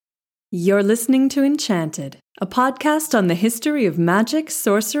You're listening to Enchanted, a podcast on the history of magic,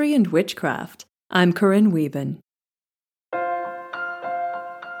 sorcery, and witchcraft. I'm Corinne Wieben.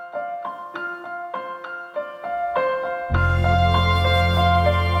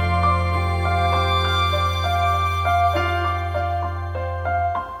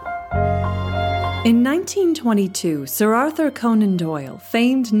 In 1922, Sir Arthur Conan Doyle,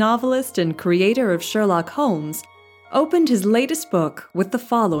 famed novelist and creator of Sherlock Holmes, opened his latest book with the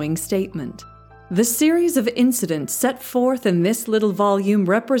following statement. The series of incidents set forth in this little volume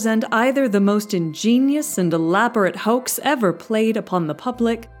represent either the most ingenious and elaborate hoax ever played upon the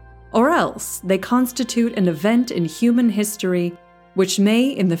public, or else they constitute an event in human history which may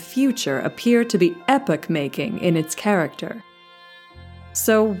in the future appear to be epoch-making in its character.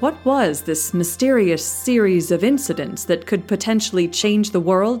 So what was this mysterious series of incidents that could potentially change the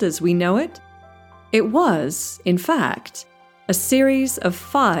world as we know it? It was, in fact, a series of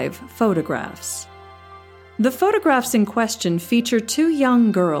 5 photographs. The photographs in question feature 2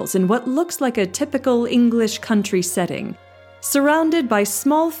 young girls in what looks like a typical English country setting, surrounded by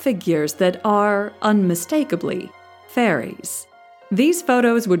small figures that are, unmistakably, fairies. These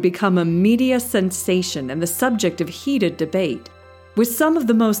photos would become a media sensation and the subject of heated debate, with some of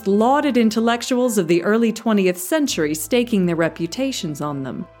the most lauded intellectuals of the early 20th century staking their reputations on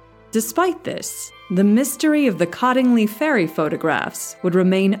them. Despite this, the mystery of the Cottingley fairy photographs would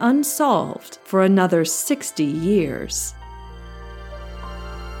remain unsolved for another 60 years.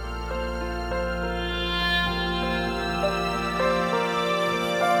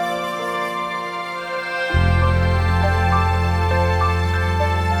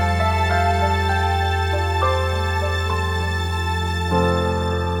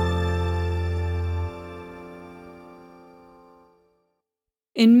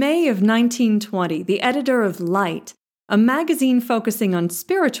 In May of 1920, the editor of Light, a magazine focusing on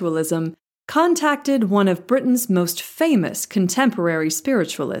spiritualism, contacted one of Britain's most famous contemporary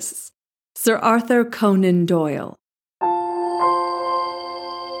spiritualists, Sir Arthur Conan Doyle.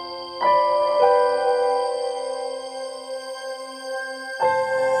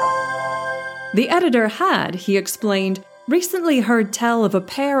 The editor had, he explained, recently heard tell of a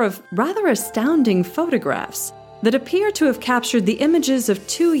pair of rather astounding photographs that appear to have captured the images of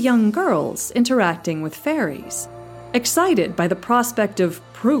 2 young girls interacting with fairies. Excited by the prospect of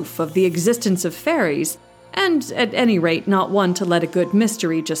proof of the existence of fairies, and at any rate not one to let a good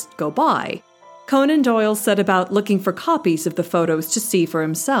mystery just go by, Conan Doyle set about looking for copies of the photos to see for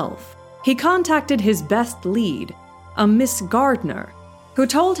himself. He contacted his best lead, a Miss Gardner, who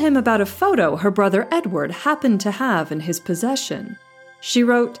told him about a photo her brother Edward happened to have in his possession. She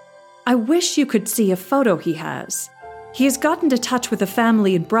wrote, "I wish you could see a photo he has. He has gotten into touch with a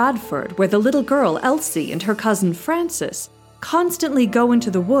family in Bradford where the little girl Elsie and her cousin Frances constantly go into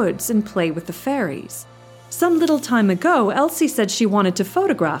the woods and play with the fairies. Some little time ago, Elsie said she wanted to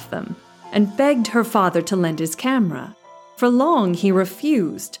photograph them and begged her father to lend his camera. For long he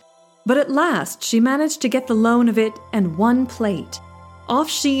refused, but at last she managed to get the loan of it and 1 plate.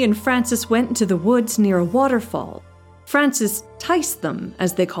 Off she and Frances went into the woods near a waterfall. Frances ticed them,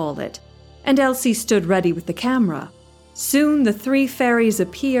 as they call it, and Elsie stood ready with the camera. Soon the 3 fairies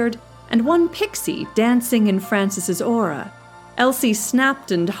appeared, and 1 pixie dancing in Frances's aura. Elsie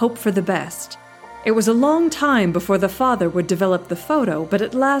snapped and hoped for the best. It was a long time before the father would develop the photo, but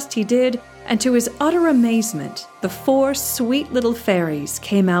at last he did, and to his utter amazement, the 4 sweet little fairies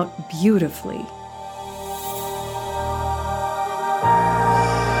came out beautifully.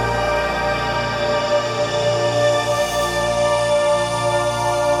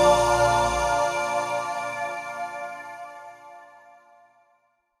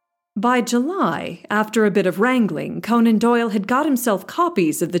 By July, after a bit of wrangling, Conan Doyle had got himself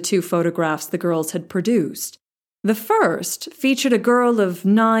copies of the 2 photographs the girls had produced. The first featured a girl of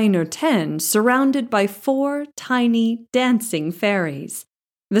 9 or 10 surrounded by 4 tiny, dancing fairies.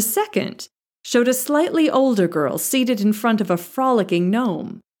 The second showed a slightly older girl seated in front of a frolicking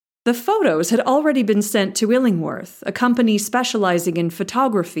gnome. The photos had already been sent to Illingworth, a company specializing in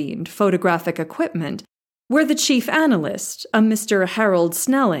photography and photographic equipment, where the chief analyst, a Mr. Harold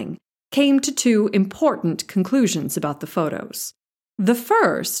Snelling, came to 2 important conclusions about the photos. The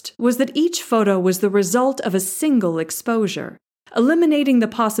first was that each photo was the result of a single exposure, eliminating the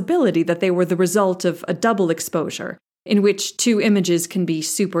possibility that they were the result of a double exposure, in which 2 images can be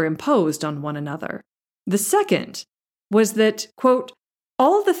superimposed on one another. The second was that, quote,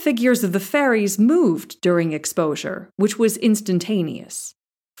 all the figures of the fairies moved during exposure, which was instantaneous.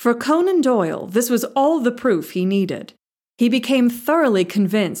 For Conan Doyle, this was all the proof he needed. He became thoroughly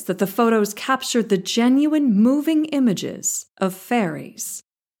convinced that the photos captured the genuine moving images of fairies.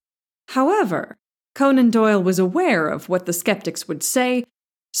 However, Conan Doyle was aware of what the skeptics would say,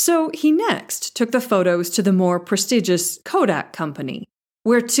 so he next took the photos to the more prestigious Kodak Company,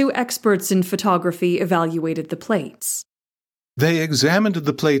 where 2 experts in photography evaluated the plates. They examined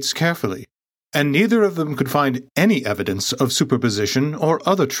the plates carefully, and neither of them could find any evidence of superposition or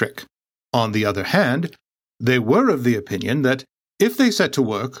other trick. On the other hand, they were of the opinion that if they set to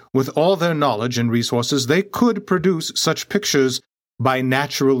work with all their knowledge and resources, they could produce such pictures by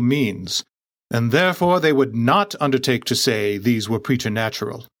natural means, and therefore they would not undertake to say these were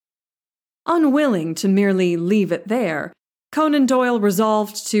preternatural. Unwilling to merely leave it there, Conan Doyle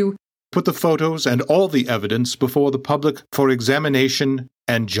resolved to put the photos and all the evidence before the public for examination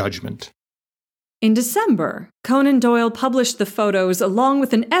and judgment. In December, Conan Doyle published the photos along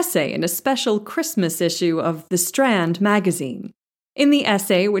with an essay in a special Christmas issue of The Strand magazine. In the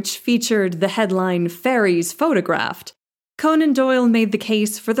essay, which featured the headline "Fairies Photographed," Conan Doyle made the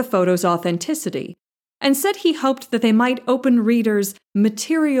case for the photos' authenticity and said he hoped that they might open readers'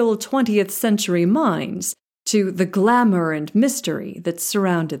 material 20th century minds to the glamour and mystery that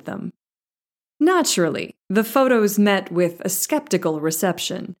surrounded them. Naturally, the photos met with a skeptical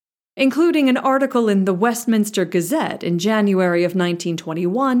reception, including an article in the Westminster Gazette in January of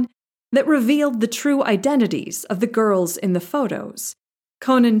 1921 that revealed the true identities of the girls in the photos.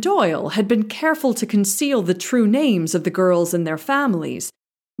 Conan Doyle had been careful to conceal the true names of the girls and their families,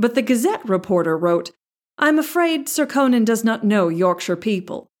 but the Gazette reporter wrote, "I'm afraid Sir Conan does not know Yorkshire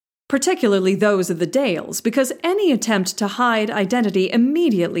people, particularly those of the Dales, because any attempt to hide identity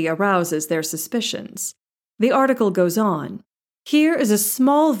immediately arouses their suspicions." The article goes on, "Here is a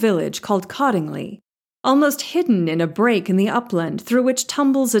small village called Cottingley, almost hidden in a break in the upland through which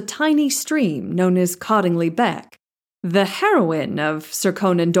tumbles a tiny stream known as Cottingley Beck. The heroine of Sir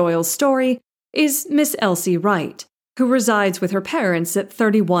Conan Doyle's story is Miss Elsie Wright, who resides with her parents at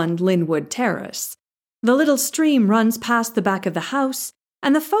 31 Linwood Terrace. The little stream runs past the back of the house,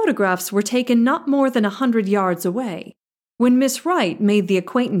 and the photographs were taken not more than 100 yards away. When Miss Wright made the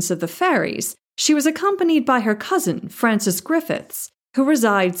acquaintance of the fairies, she was accompanied by her cousin, Frances Griffiths, who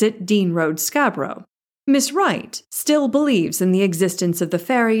resides at Dean Road, Scarborough. Miss Wright still believes in the existence of the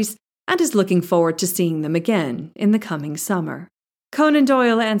fairies and is looking forward to seeing them again in the coming summer." Conan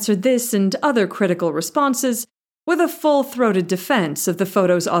Doyle answered this and other critical responses with a full-throated defense of the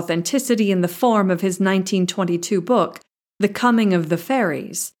photos' authenticity in the form of his 1922 book, The Coming of the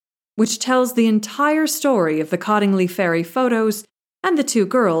Fairies, which tells the entire story of the Cottingley fairy photos and the 2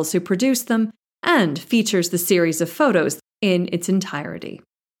 girls who produced them, and features the series of photos in its entirety.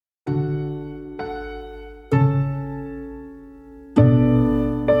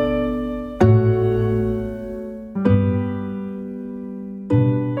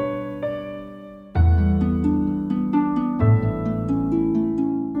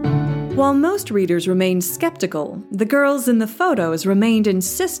 While most readers remained skeptical, the girls in the photos remained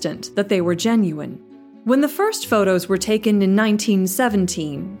insistent that they were genuine. When the first photos were taken in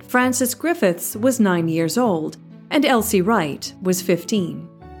 1917, Frances Griffiths was 9 years old, and Elsie Wright was 15.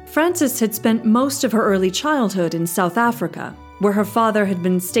 Frances had spent most of her early childhood in South Africa, where her father had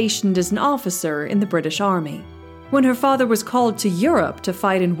been stationed as an officer in the British Army. When her father was called to Europe to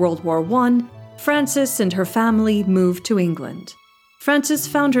fight in World War I, Frances and her family moved to England. Frances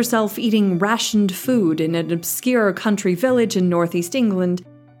found herself eating rationed food in an obscure country village in northeast England,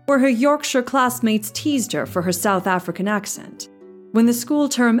 where her Yorkshire classmates teased her for her South African accent. When the school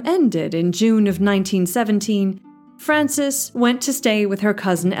term ended in June of 1917, Frances went to stay with her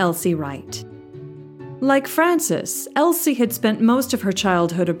cousin Elsie Wright. Like Frances, Elsie had spent most of her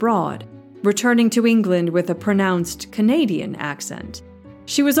childhood abroad, returning to England with a pronounced Canadian accent.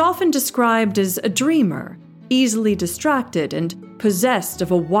 She was often described as a dreamer, easily distracted and possessed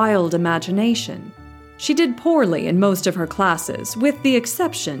of a wild imagination. She did poorly in most of her classes, with the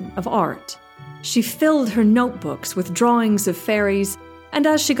exception of art. She filled her notebooks with drawings of fairies, and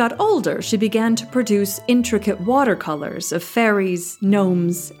as she got older, she began to produce intricate watercolors of fairies,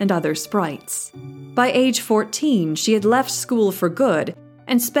 gnomes, and other sprites. By age 14, she had left school for good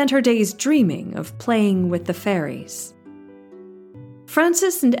and spent her days dreaming of playing with the fairies.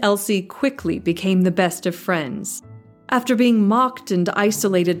 Frances and Elsie quickly became the best of friends. After being mocked and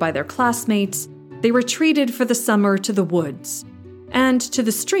isolated by their classmates, they retreated for the summer to the woods, and to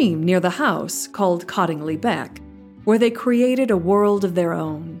the stream near the house called Cottingley Beck, where they created a world of their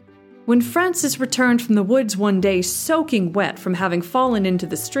own. When Frances returned from the woods one day soaking wet from having fallen into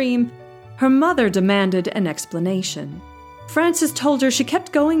the stream, her mother demanded an explanation. Frances told her she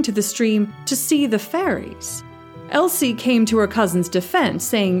kept going to the stream to see the fairies. Elsie came to her cousin's defense,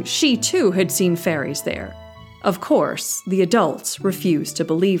 saying she too had seen fairies there. Of course, the adults refused to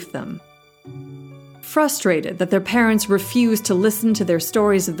believe them. Frustrated that their parents refused to listen to their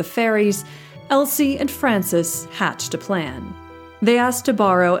stories of the fairies, Elsie and Francis hatched a plan. They asked to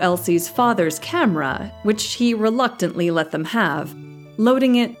borrow Elsie's father's camera, which he reluctantly let them have,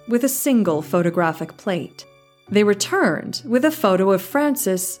 loading it with a single photographic plate. They returned with a photo of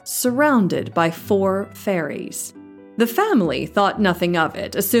Francis surrounded by 4 fairies. The family thought nothing of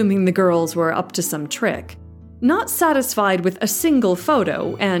it, assuming the girls were up to some trick. Not satisfied with a single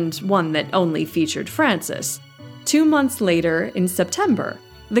photo, and one that only featured Francis, 2 months later, in September,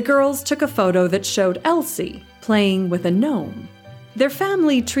 the girls took a photo that showed Elsie playing with a gnome. Their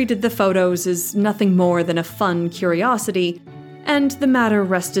family treated the photos as nothing more than a fun curiosity, and the matter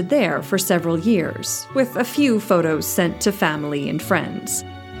rested there for several years, with a few photos sent to family and friends.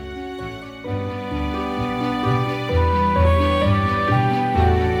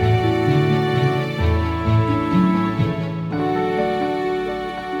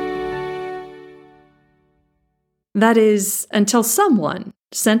 That is, until someone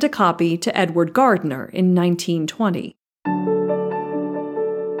sent a copy to Edward Gardner in 1920.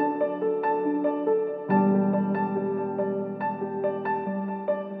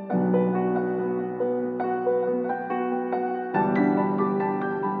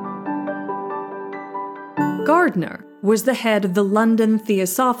 Gardner was the head of the London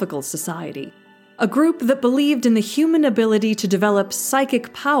Theosophical Society, a group that believed in the human ability to develop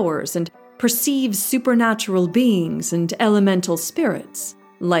psychic powers and perceive supernatural beings and elemental spirits,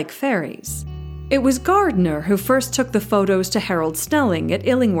 like fairies. It was Gardner who first took the photos to Harold Snelling at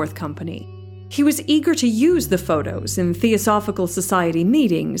Illingworth Company. He was eager to use the photos in Theosophical Society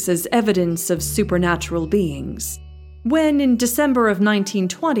meetings as evidence of supernatural beings. When, in December of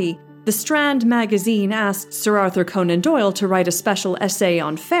 1920, the Strand magazine asked Sir Arthur Conan Doyle to write a special essay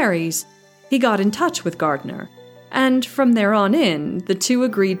on fairies, he got in touch with Gardner, and from there on in, the two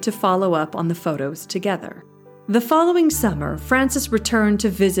agreed to follow up on the photos together. The following summer, Francis returned to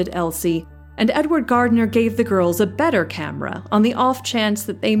visit Elsie, and Edward Gardner gave the girls a better camera on the off chance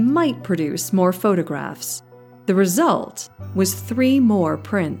that they might produce more photographs. The result was 3 more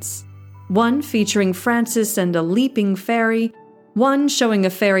prints. One featuring Francis and a leaping fairy, one showing a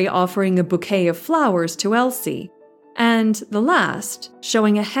fairy offering a bouquet of flowers to Elsie, and the last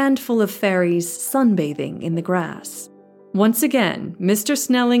showing a handful of fairies sunbathing in the grass. Once again, Mr.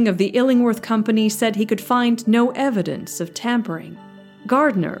 Snelling of the Illingworth Company said he could find no evidence of tampering.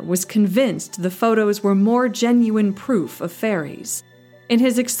 Gardner was convinced the photos were more genuine proof of fairies. In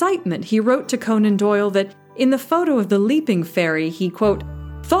his excitement, he wrote to Conan Doyle that in the photo of the leaping fairy, he, quote,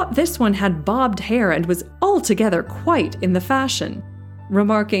 thought this one had bobbed hair and was altogether quite in the fashion,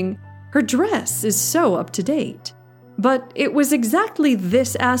 remarking, her dress is so up to date. But it was exactly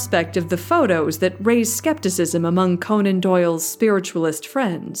this aspect of the photos that raised skepticism among Conan Doyle's spiritualist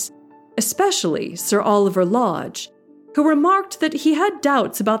friends, especially Sir Oliver Lodge, who remarked that he had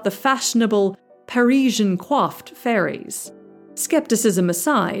doubts about the fashionable Parisian coiffed fairies. Skepticism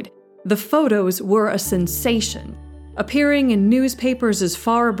aside, the photos were a sensation, appearing in newspapers as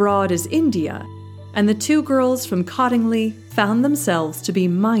far abroad as India, and the 2 girls from Cottingley found themselves to be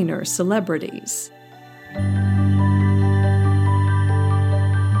minor celebrities.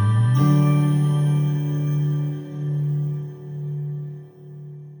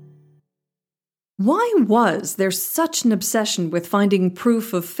 Why was there such an obsession with finding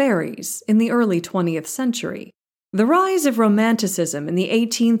proof of fairies in the early 20th century? The rise of Romanticism in the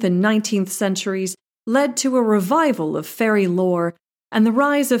 18th and 19th centuries led to a revival of fairy lore and the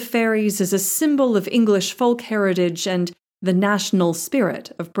rise of fairies as a symbol of English folk heritage and the national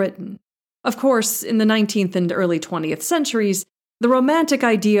spirit of Britain. Of course, in the 19th and early 20th centuries, the Romantic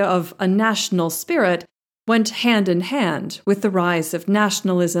idea of a national spirit went hand in hand with the rise of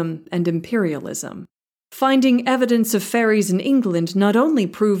nationalism and imperialism. Finding evidence of fairies in England not only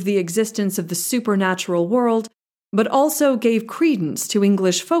proved the existence of the supernatural world, but also gave credence to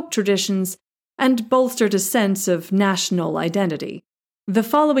English folk traditions and bolstered a sense of national identity. The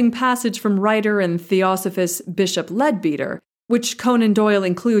following passage from writer and theosophist Bishop Leadbeater, which Conan Doyle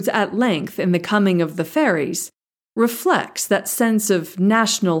includes at length in The Coming of the Fairies, reflects that sense of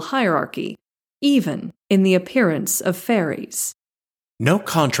national hierarchy, even in the appearance of fairies. No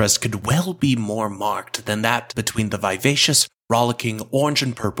contrast could well be more marked than that between the vivacious, rollicking orange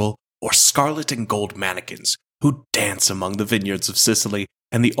and purple or scarlet and gold mannequins who dance among the vineyards of Sicily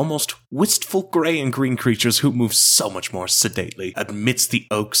and the almost wistful gray and green creatures who move so much more sedately amidst the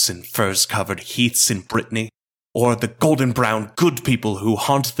oaks and furze-covered heaths in Brittany, or the golden-brown good people who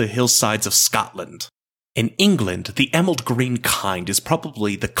haunt the hillsides of Scotland. In England, the emerald green kind is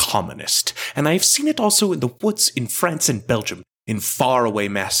probably the commonest, and I have seen it also in the woods in France and Belgium, in faraway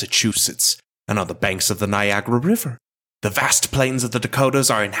Massachusetts, and on the banks of the Niagara River. The vast plains of the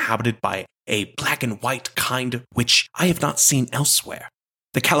Dakotas are inhabited by a black and white kind which I have not seen elsewhere.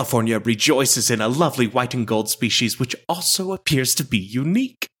 The California rejoices in a lovely white and gold species which also appears to be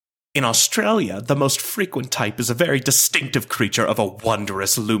unique. In Australia, the most frequent type is a very distinctive creature of a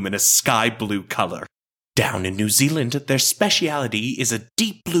wondrous luminous sky blue color. Down in New Zealand, their speciality is a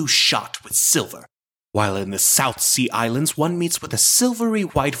deep blue shot with silver, while in the South Sea Islands one meets with a silvery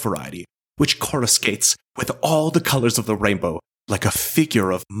white variety, which coruscates with all the colors of the rainbow, like a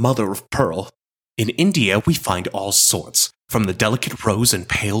figure of mother of pearl. In India, we find all sorts, from the delicate rose and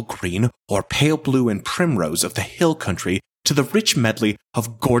pale green, or pale blue and primrose of the hill country, to the rich medley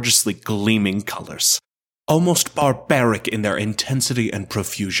of gorgeously gleaming colors, almost barbaric in their intensity and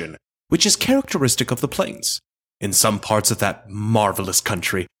profusion, which is characteristic of the plains. In some parts of that marvelous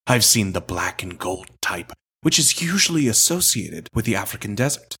country, I've seen the black and gold type, which is usually associated with the African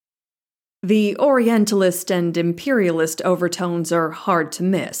desert. The Orientalist and imperialist overtones are hard to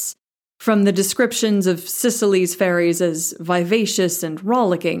miss. From the descriptions of Sicily's fairies as vivacious and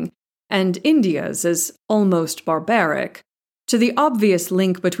rollicking, and India's as almost barbaric, to the obvious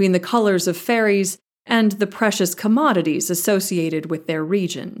link between the colors of fairies and the precious commodities associated with their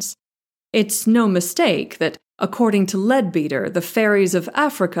regions. It's no mistake that, according to Leadbeater, the fairies of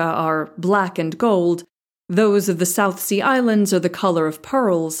Africa are black and gold, those of the South Sea Islands are the color of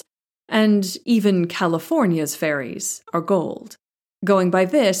pearls, and even California's fairies are gold. Going by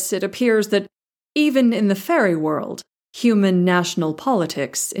this, it appears that, even in the fairy world, human national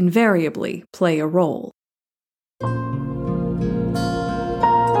politics invariably play a role.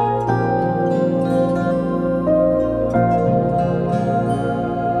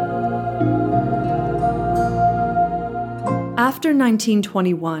 After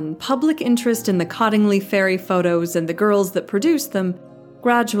 1921, public interest in the Cottingley fairy photos and the girls that produced them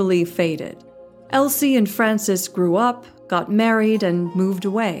gradually faded. Elsie and Frances grew up, got married, and moved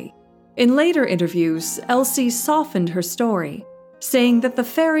away. In later interviews, Elsie softened her story, saying that the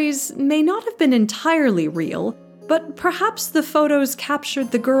fairies may not have been entirely real, but perhaps the photos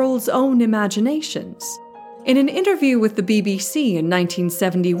captured the girls' own imaginations. In an interview with the BBC in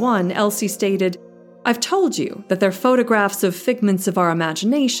 1971, Elsie stated, "I've told you that they're photographs of figments of our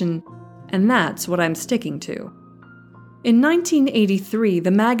imagination, and that's what I'm sticking to." In 1983,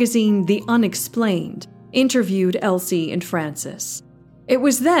 the magazine The Unexplained interviewed Elsie and Frances. It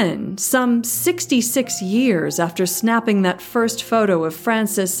was then, some 66 years after snapping that first photo of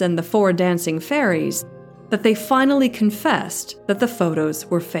Frances and the 4 dancing fairies, that they finally confessed that the photos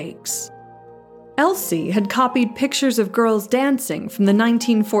were fakes. Elsie had copied pictures of girls dancing from the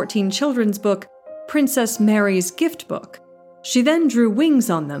 1914 children's book Princess Mary's Gift Book. She then drew wings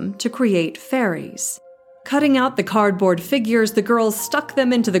on them to create fairies. Cutting out the cardboard figures, the girls stuck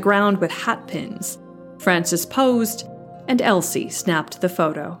them into the ground with hat pins. Frances posed, and Elsie snapped the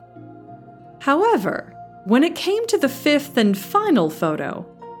photo. However, when it came to the 5th and final photo,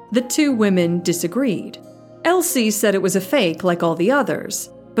 the 2 women disagreed. Elsie said it was a fake like all the others,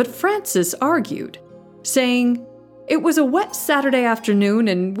 but Frances argued, saying, "It was a wet Saturday afternoon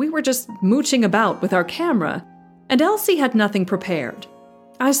and we were just mooching about with our camera, and Elsie had nothing prepared.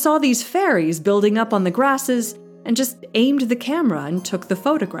 I saw these fairies building up on the grasses and just aimed the camera and took the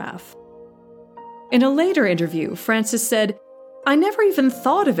photograph." In a later interview, Frances said, "I never even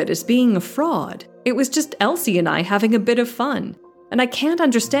thought of it as being a fraud. It was just Elsie and I having a bit of fun, and I can't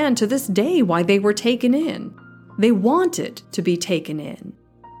understand to this day why they were taken in. They wanted to be taken in."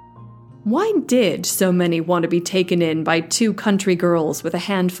 Why did so many want to be taken in by 2 country girls with a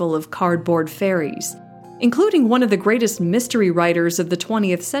handful of cardboard fairies, including one of the greatest mystery writers of the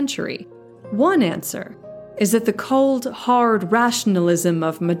 20th century? One answer is that the cold, hard rationalism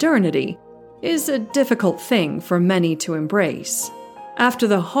of modernity is a difficult thing for many to embrace. After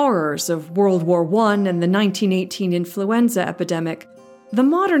the horrors of World War I and the 1918 influenza epidemic, the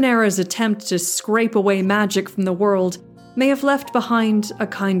modern era's attempt to scrape away magic from the world may have left behind a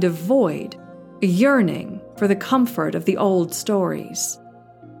kind of void, a yearning for the comfort of the old stories.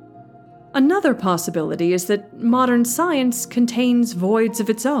 Another possibility is that modern science contains voids of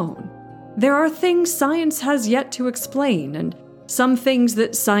its own. There are things science has yet to explain, and some things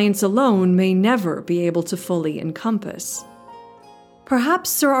that science alone may never be able to fully encompass. Perhaps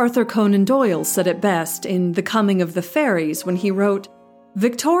Sir Arthur Conan Doyle said it best in The Coming of the Fairies when he wrote,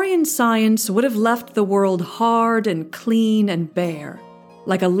 "Victorian science would have left the world hard and clean and bare,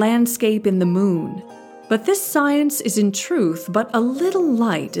 like a landscape in the moon. But this science is in truth but a little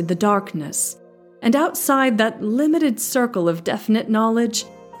light in the darkness, And outside that limited circle of definite knowledge,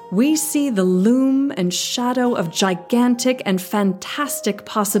 we see the loom and shadow of gigantic and fantastic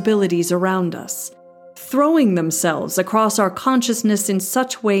possibilities around us, throwing themselves across our consciousness in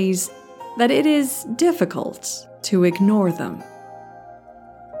such ways that it is difficult to ignore them.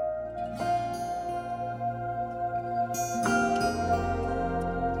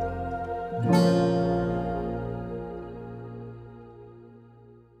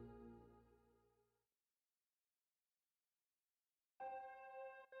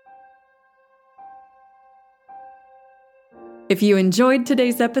 If you enjoyed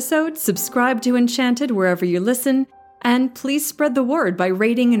today's episode, subscribe to Enchanted wherever you listen, and please spread the word by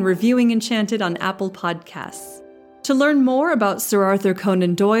rating and reviewing Enchanted on Apple Podcasts. To learn more about Sir Arthur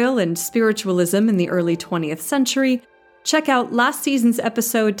Conan Doyle and spiritualism in the early 20th century, check out last season's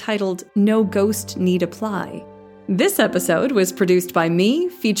episode titled No Ghost Need Apply. This episode was produced by me,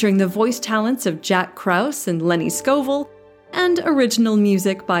 featuring the voice talents of Jack Krause and Lenny Scoville, and original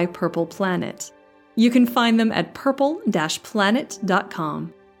music by Purple Planet. You can find them at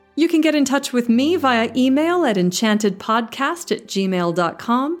purple-planet.com. You can get in touch with me via email at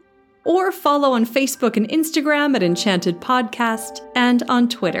enchantedpodcast@gmail.com, or follow on Facebook and Instagram at Enchanted Podcast, and on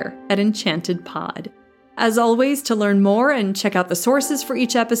Twitter at EnchantedPod. As always, to learn more and check out the sources for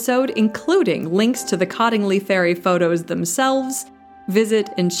each episode, including links to the Cottingley Fairy photos themselves, visit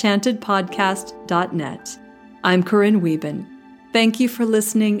enchantedpodcast.net. I'm Corinne Wieben. Thank you for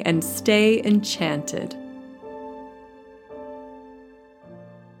listening and stay enchanted.